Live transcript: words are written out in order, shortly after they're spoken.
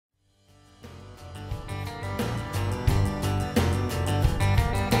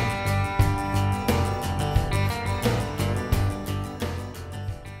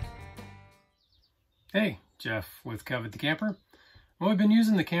Jeff with Covet the Camper. Well, we've been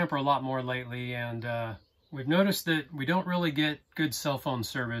using the camper a lot more lately, and we've noticed that we don't really get good cell phone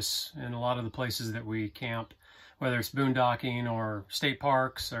service in a lot of the places that we camp, whether it's boondocking or state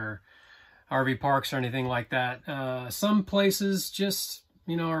parks or RV parks or anything like that. Some places just,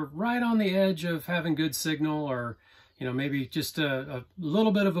 are right on the edge of having good signal, or, maybe just a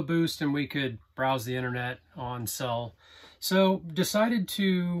little bit of a boost and we could browse the internet on cell. So decided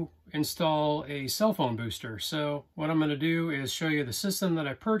to install a cell phone booster. So what I'm going to do is show you the system that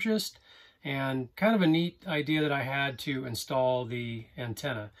I purchased and kind of a neat idea that I had to install the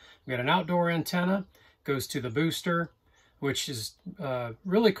antenna. We got an outdoor antenna, goes to the booster, which is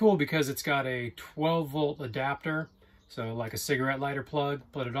really cool because it's got a 12-volt adapter, so like a cigarette lighter plug,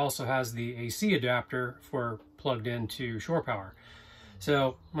 but it also has the AC adapter for plugged into shore power.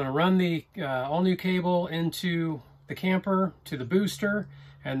 So I'm going to run the all-new cable into the camper, to the booster,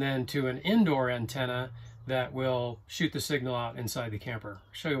 and then to an indoor antenna that will shoot the signal out inside the camper.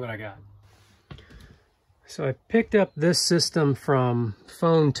 I'll show you what I got. So I picked up this system from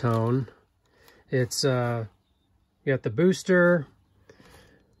PhoneTone. It's got the booster,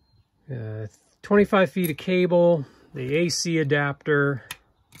 25 feet of cable, the AC adapter,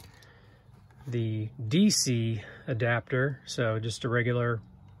 the DC adapter, so just a regular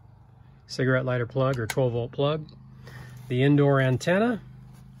cigarette lighter plug or 12-volt plug, the indoor antenna.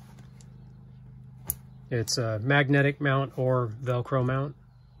 It's a magnetic mount or Velcro mount,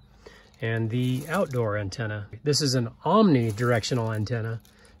 and the outdoor antenna. This is an Omni Directional antenna,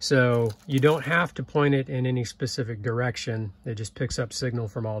 so you don't have to point it in any specific direction. It just picks up signal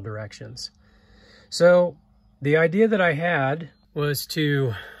from all directions. So the idea that I had was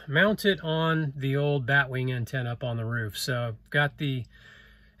to mount it on the old Batwing antenna up on the roof. So I've got the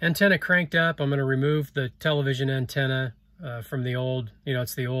antenna cranked up. I'm going to remove the television antenna from the old,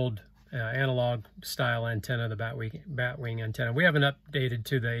 it's the old analog style antenna, the Batwing antenna. We haven't updated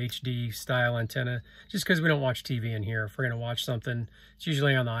to the HD style antenna just because we don't watch TV in here. If we're going to watch something, it's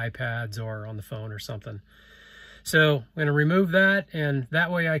usually on the iPads or on the phone or something. So I'm going to remove that, and that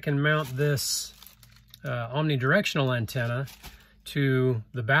way I can mount this omnidirectional antenna to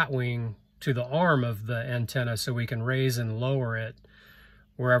the Batwing, to the arm of the antenna, so we can raise and lower it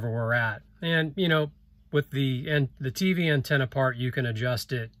wherever we're at. And with the TV antenna part, you can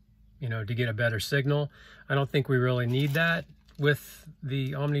adjust it to get a better signal. I don't think we really need that with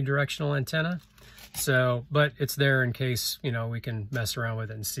the omnidirectional antenna. So, but it's there in case, we can mess around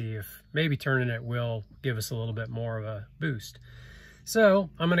with it and see if maybe turning it will give us a little bit more of a boost. So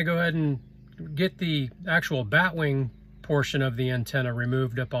I'm going to go ahead and get the actual Batwing portion of the antenna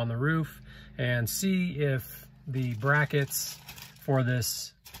removed up on the roof and see if the brackets for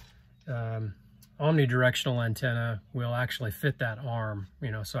this omnidirectional antenna will actually fit that arm,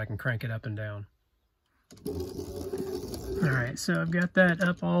 so I can crank it up and down. All right, so I've got that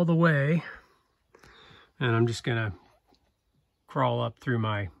up all the way, and I'm just gonna crawl up through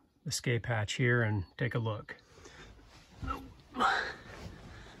my escape hatch here and take a look.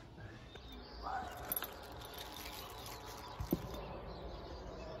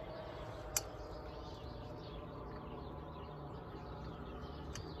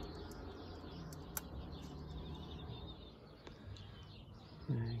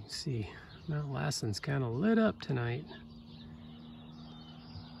 You can see Mount Lassen's kind of lit up tonight.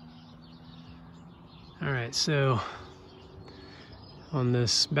 All right, so on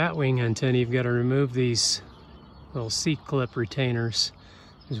this Batwing antenna, you've got to remove these little seat clip retainers.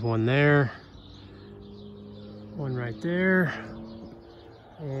 There's one there, one right there,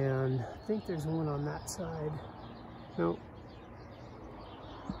 and I think there's one on that side. Nope.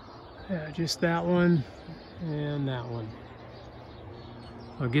 Yeah, just that one and that one.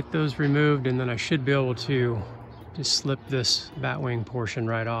 I'll get those removed, and then I should be able to just slip this Batwing portion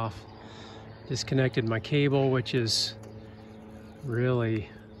right off. Disconnected my cable, which is really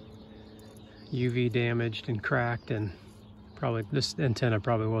UV damaged and cracked, and probably this antenna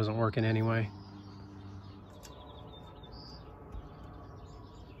probably wasn't working anyway.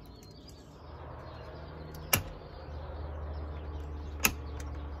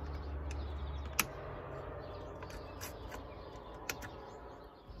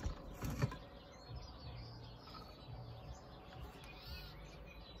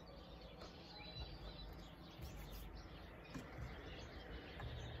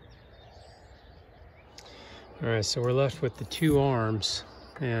 All right, so we're left with the two arms,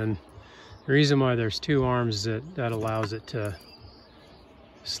 and the reason why there's two arms is that allows it to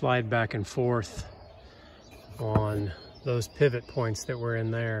slide back and forth on those pivot points that were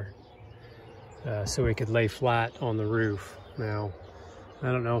in there, so we could lay flat on the roof. Now, I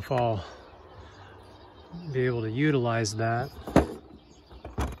don't know if I'll be able to utilize that,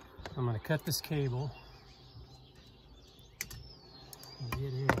 I'm going to cut this cable and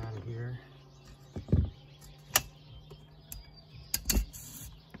get it out of here.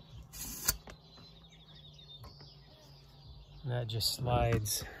 And that just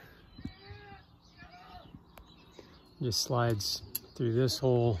slides through this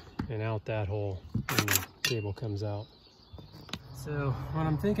hole and out that hole, and the cable comes out. So what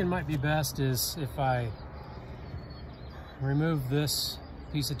I'm thinking might be best is if I remove this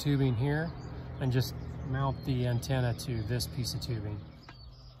piece of tubing here and just mount the antenna to this piece of tubing.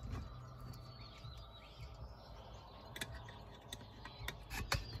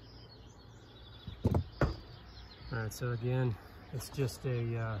 All right, so again, it's just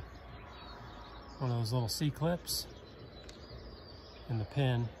a one of those little C-clips in the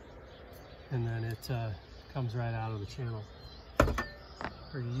pin, and then it comes right out of the channel.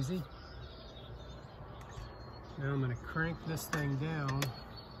 Pretty easy. Now I'm going to crank this thing down,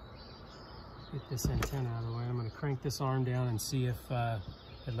 get this antenna out of the way. I'm going to crank this arm down and see if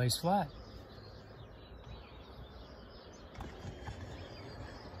it lays flat.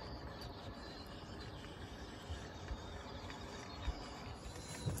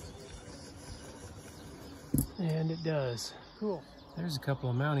 And it does. Cool. There's a couple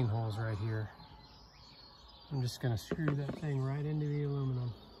of mounting holes right here. I'm just going to screw that thing right into the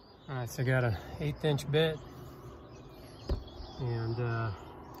aluminum. All right, so I got an 1/8 inch bit and a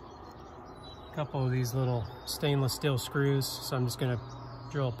couple of these little stainless steel screws. So I'm just going to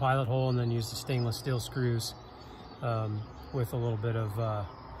drill a pilot hole and then use the stainless steel screws with a little bit of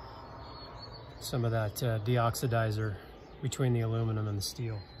some of that deoxidizer between the aluminum and the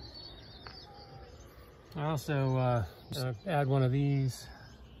steel. I also add one of these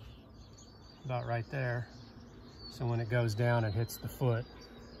about right there, so when it goes down it hits the foot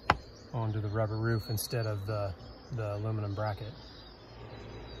onto the rubber roof instead of the aluminum bracket.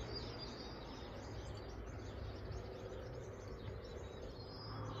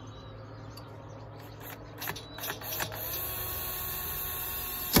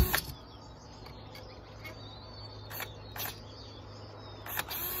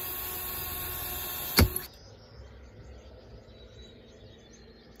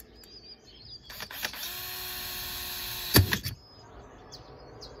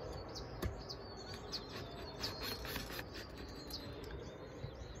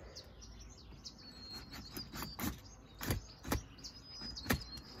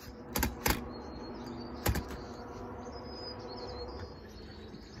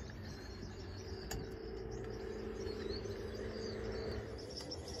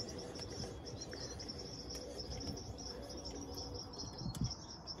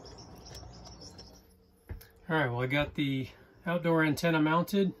 All right, well, I got the outdoor antenna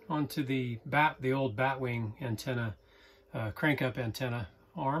mounted onto the old Batwing antenna, crank up antenna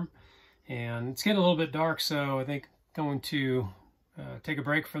arm, and it's getting a little bit dark, so I think I'm going to take a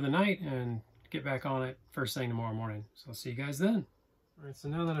break for the night and get back on it first thing tomorrow morning. So I'll see you guys then. All right, so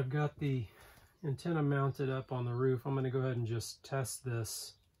now that I've got the antenna mounted up on the roof, I'm going to go ahead and just test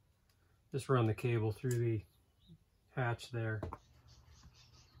this. Just run the cable through the hatch there.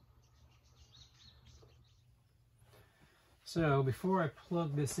 So before I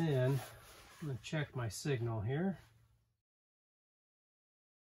plug this in, I'm going to check my signal here.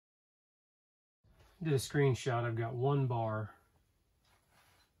 Did a screenshot. I've got 1 bar.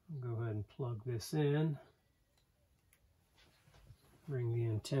 I'll go ahead and plug this in. Bring the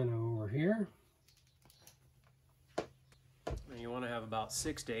antenna over here. And you want to have about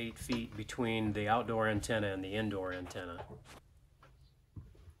 6 to 8 feet between the outdoor antenna and the indoor antenna.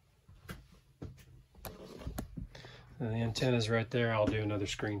 And the antenna's right there. I'll do another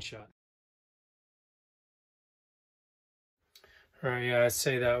screenshot. All right, yeah, I'd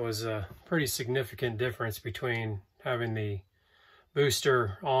say that was a pretty significant difference between having the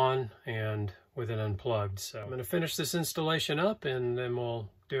booster on and with it unplugged. So I'm going to finish this installation up and then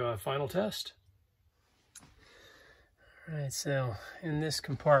we'll do a final test. All right, so in this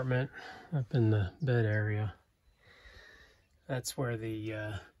compartment up in the bed area, that's where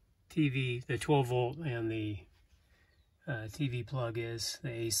the TV, the 12 volt and the TV plug is, the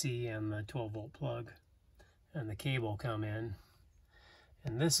AC and the 12 volt plug, and the cable come in.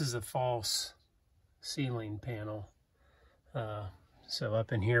 And this is a false ceiling panel. So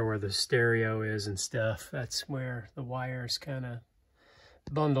up in here where the stereo is and stuff, that's where the wires kind of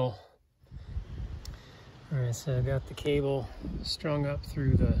bundle. All right, so I got the cable strung up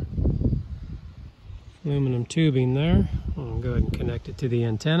through the aluminum tubing there. I'll go ahead and connect it to the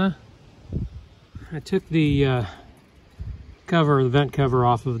antenna. I took the cover, the vent cover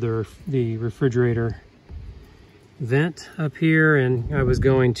off of the refrigerator vent up here, and I was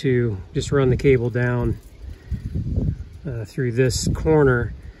going to just run the cable down through this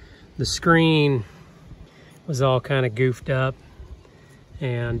corner. The screen was all kind of goofed up,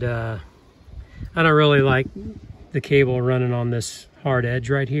 and I don't really like the cable running on this hard edge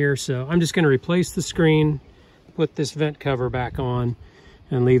right here, so I'm just going to replace the screen, put this vent cover back on,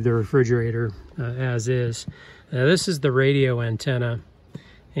 and leave the refrigerator as is. This is the radio antenna,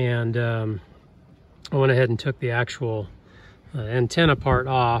 and I went ahead and took the actual antenna part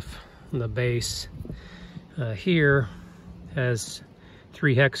off. The base here has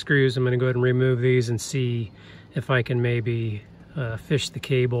 3 hex screws. I'm going to go ahead and remove these and see if I can maybe fish the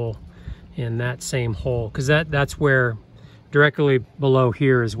cable in that same hole, because that's where, directly below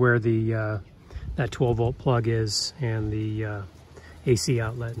here is where the that 12 volt plug is, and the AC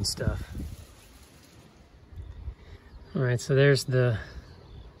outlet and stuff. All right, so there's the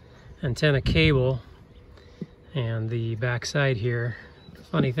antenna cable and the back side here. The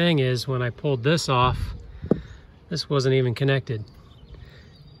funny thing is, when I pulled this off, this wasn't even connected.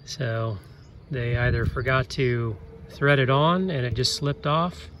 So they either forgot to thread it on and it just slipped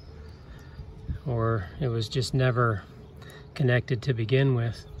off, or it was just never connected to begin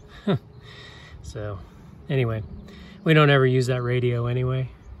with. So anyway, we don't ever use that radio anyway.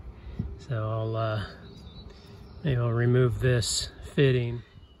 So maybe I'll remove this fitting.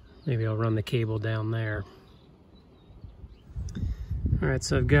 Maybe I'll run the cable down there. All right,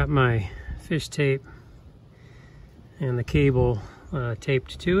 so I've got my fish tape and the cable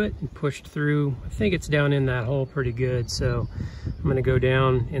taped to it and pushed through. I think it's down in that hole pretty good, so I'm going to go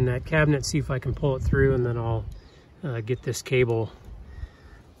down in that cabinet, see if I can pull it through, and then I'll get this cable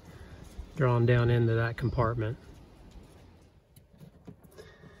drawn down into that compartment.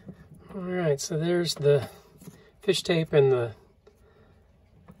 All right, so there's the fish tape and the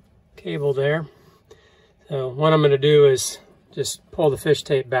cable there. So what I'm going to do is just pull the fish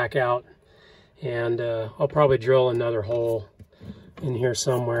tape back out, and I'll probably drill another hole in here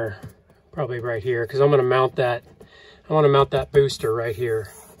somewhere, probably right here, because I'm going to mount that. I want to mount that booster right here,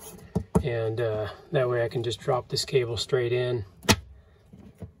 and that way I can just drop this cable straight in.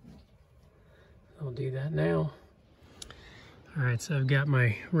 I'll do that now. All right, so I've got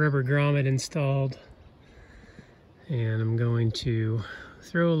my rubber grommet installed, and I'm going to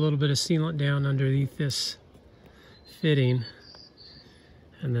throw a little bit of sealant down underneath this fitting,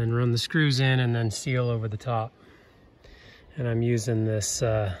 and then run the screws in and then seal over the top. And I'm using this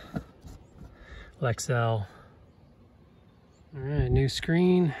Lexel. All right, new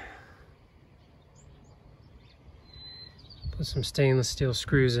screen. Put some stainless steel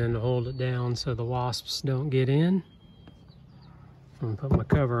screws in to hold it down so the wasps don't get in. I'm gonna put my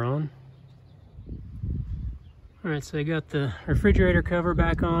cover on. All right, so I got the refrigerator cover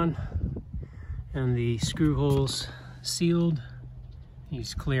back on and the screw holes sealed.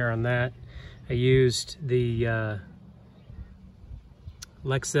 He's clear on that. I used the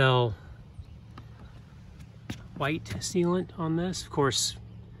Lexel white sealant on this. Of course,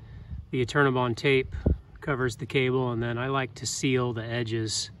 the Eternabond tape covers the cable, and then I like to seal the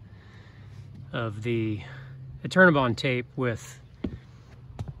edges of the Eternabond tape with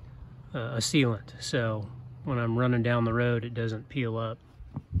a sealant, so when I'm running down the road it doesn't peel up.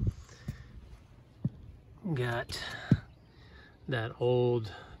 Got that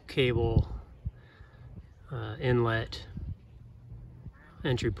old cable inlet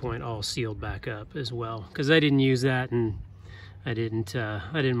entry point all sealed back up as well, because I didn't use that, and I didn't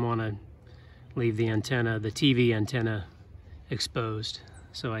want to leave the antenna, the TV antenna, exposed,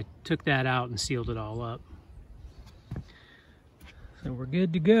 so I took that out and sealed it all up. So we're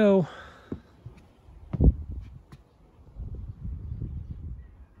good to go.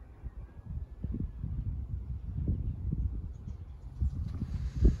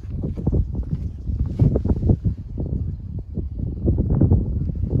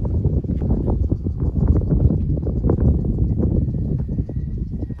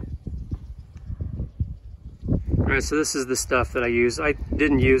 Alright, so this is the stuff that I use. I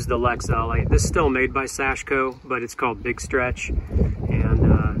didn't use the Lexel. This is still made by Sashco, but it's called Big Stretch,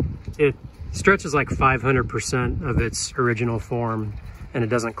 and it stretches like 500% of its original form, and it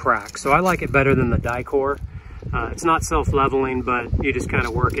doesn't crack. So I like it better than the Dicor. It's not self-leveling, but you just kind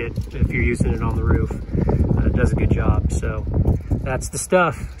of work it if you're using it on the roof. It does a good job. So that's the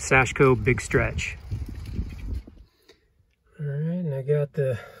stuff, Sashco Big Stretch. Alright, and I got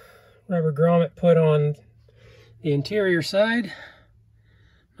the rubber grommet put on the interior side.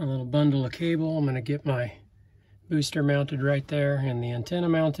 A little bundle of cable. I'm going to get my booster mounted right there and the antenna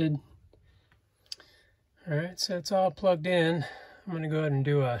mounted. Alright, so it's all plugged in. I'm going to go ahead and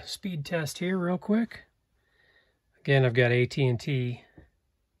do a speed test here real quick. Again, I've got AT&T.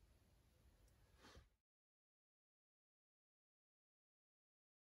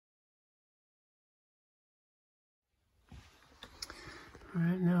 All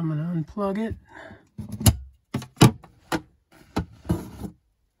right, now I'm going to unplug it.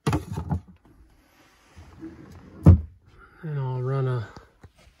 And I'll run a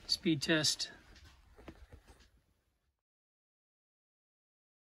speed test.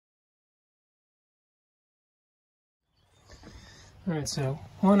 All right, so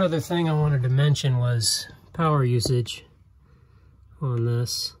one other thing I wanted to mention was power usage on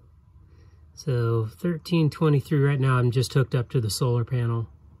this. So 1323 right now, I'm just hooked up to the solar panel.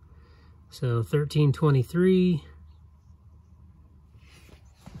 So 1323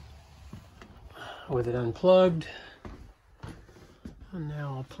 with it unplugged. And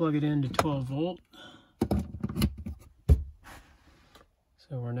now I'll plug it into 12 volt.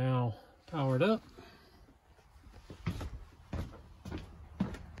 So we're now powered up.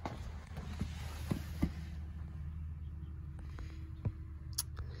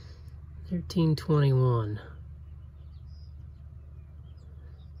 $13.21.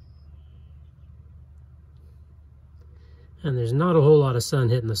 And there's not a whole lot of sun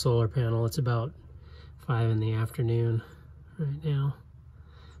hitting the solar panel. It's about 5 in the afternoon right now.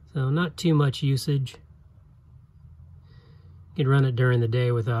 So not too much usage. You can run it during the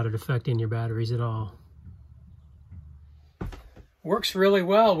day without it affecting your batteries at all. Works really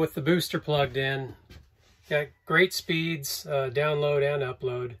well with the booster plugged in. Got great speeds, download and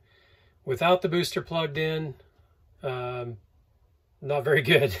upload. Without the booster plugged in, not very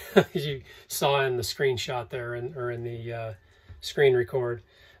good. As you saw in the screenshot there, or in the screen record,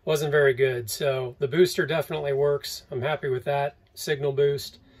 wasn't very good. So the booster definitely works. I'm happy with that signal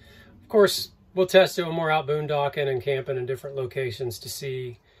boost. Of course, we'll test it when we're out boondocking and camping in different locations to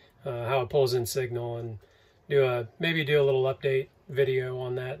see how it pulls in signal, and maybe do a little update video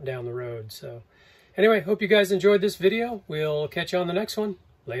on that down the road. So anyway, hope you guys enjoyed this video. We'll catch you on the next one.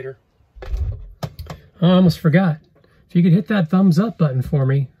 Later. Oh, I almost forgot. If you could hit that thumbs up button for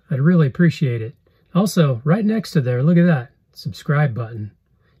me, I'd really appreciate it. Also, right next to there, look at that subscribe button.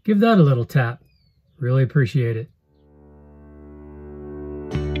 Give that a little tap. Really appreciate it.